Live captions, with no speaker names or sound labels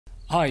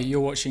Hi, you're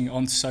watching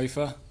Ont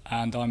Sofa,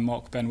 and I'm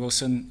Mark Ben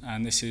Wilson,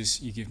 and this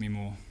is You Give Me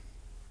More.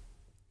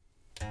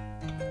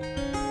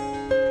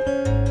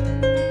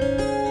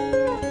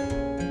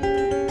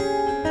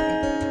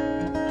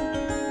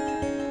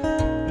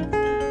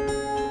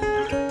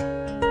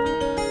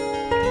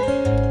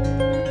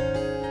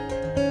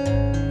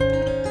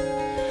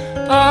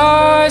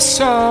 I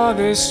saw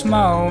this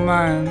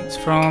moment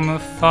from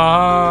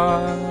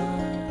afar.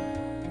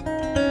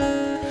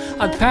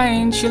 I'd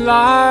paint you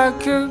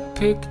like a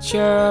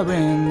picture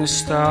in the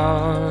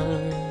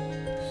stars.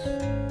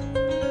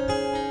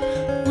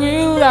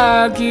 Will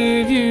I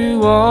give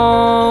you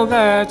all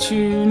that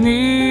you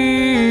need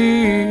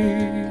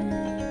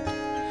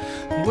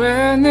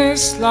when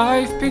this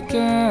life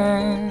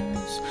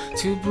begins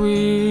to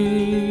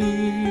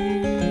breathe?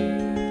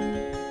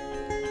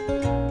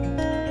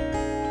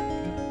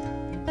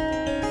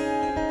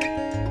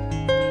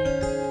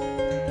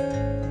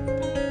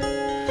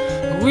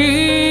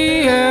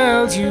 We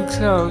held you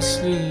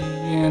closely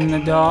in the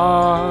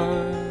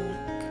dark,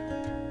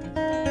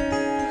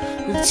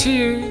 with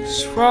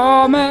tears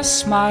from a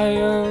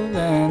smile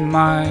in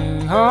my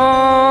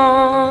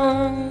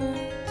heart.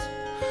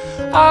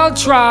 I'll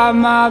try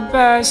my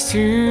best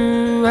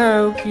to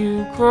help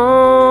you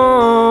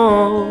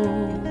grow,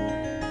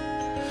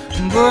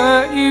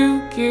 but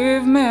you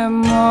give me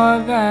more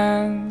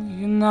than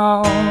you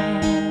know.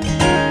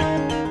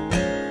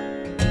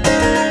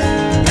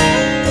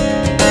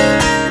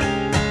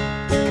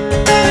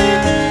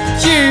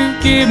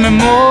 Give me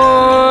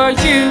more,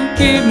 you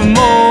give me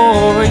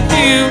more,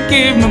 you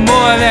give me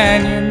more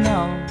than you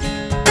know.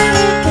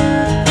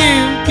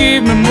 You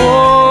give me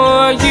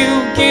more,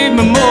 you give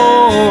me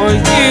more,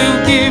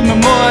 you give me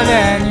more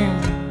than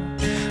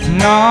you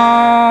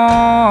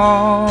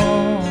know.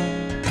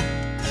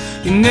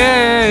 You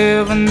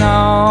never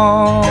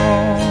know.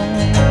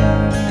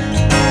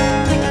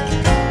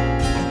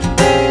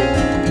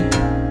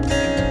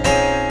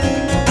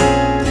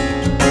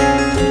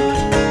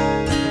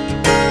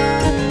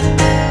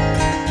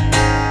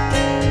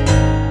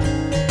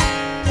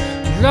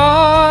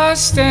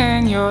 Lost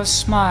in your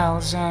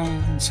smiles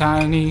and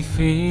tiny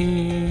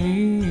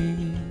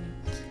feet,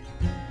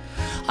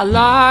 I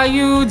lie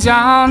you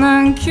down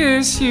and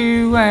kiss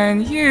you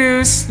when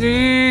you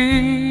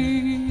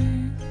sleep.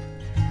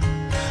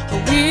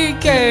 We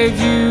gave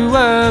you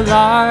a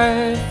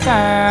life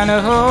and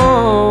a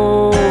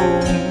home,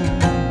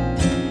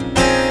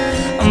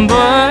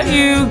 but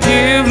you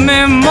give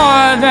me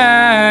more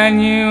than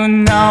you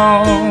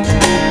know.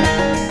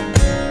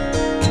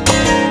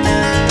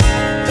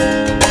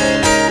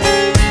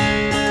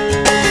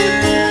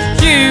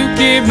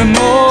 Give me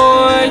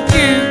more,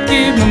 you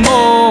give me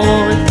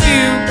more,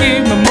 you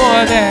give me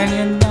more than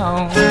you know.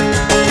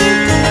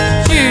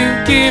 You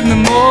give me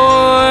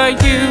more,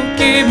 you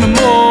give me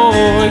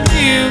more,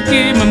 you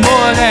give me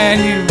more than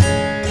you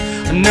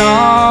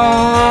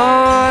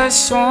know.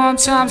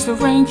 Sometimes the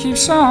rain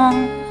keeps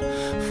on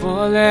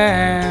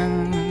falling,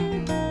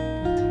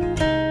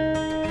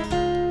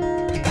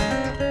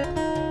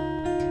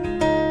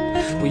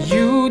 well,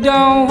 you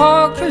don't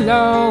walk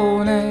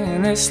alone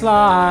in this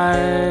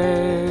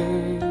life.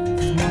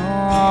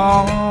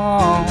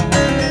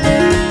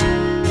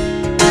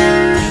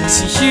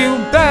 So you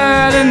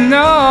better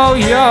know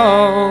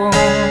you'll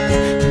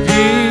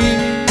be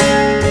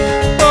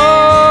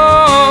alright.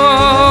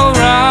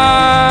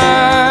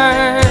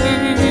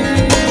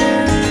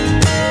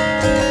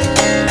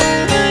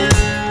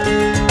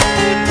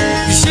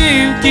 Cause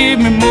you give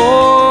me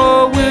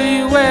more, will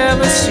you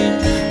ever see?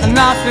 And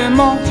nothing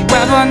more you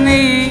ever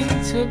need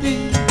to be.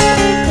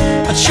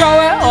 I'd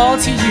show it all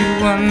to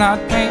you and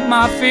I'd paint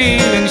my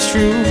feelings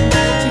true.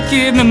 You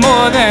give me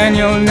more than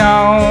you'll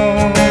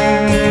know.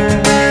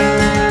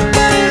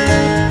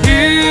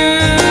 You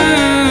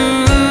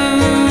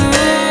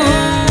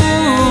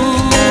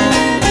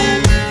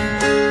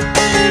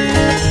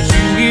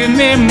give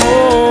me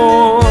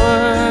more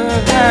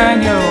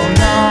than you'll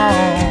know.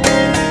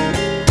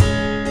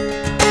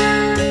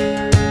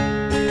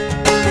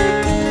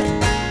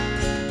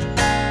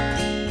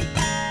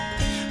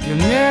 You'll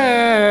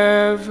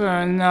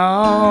never know.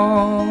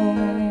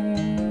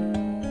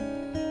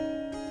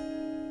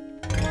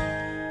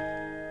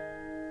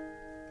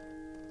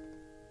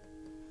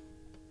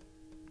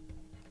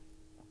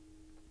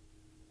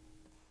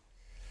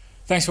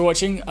 Thanks for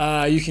watching.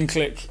 You can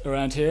click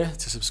around here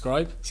to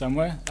subscribe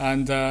somewhere,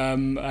 and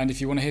if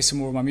you want to hear some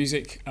more of my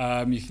music,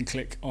 you can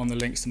click on the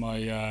links to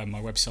my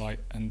my website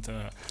and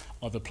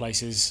other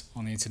places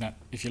on the internet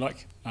if you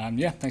like.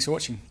 Yeah, thanks for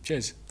watching.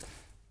 Cheers.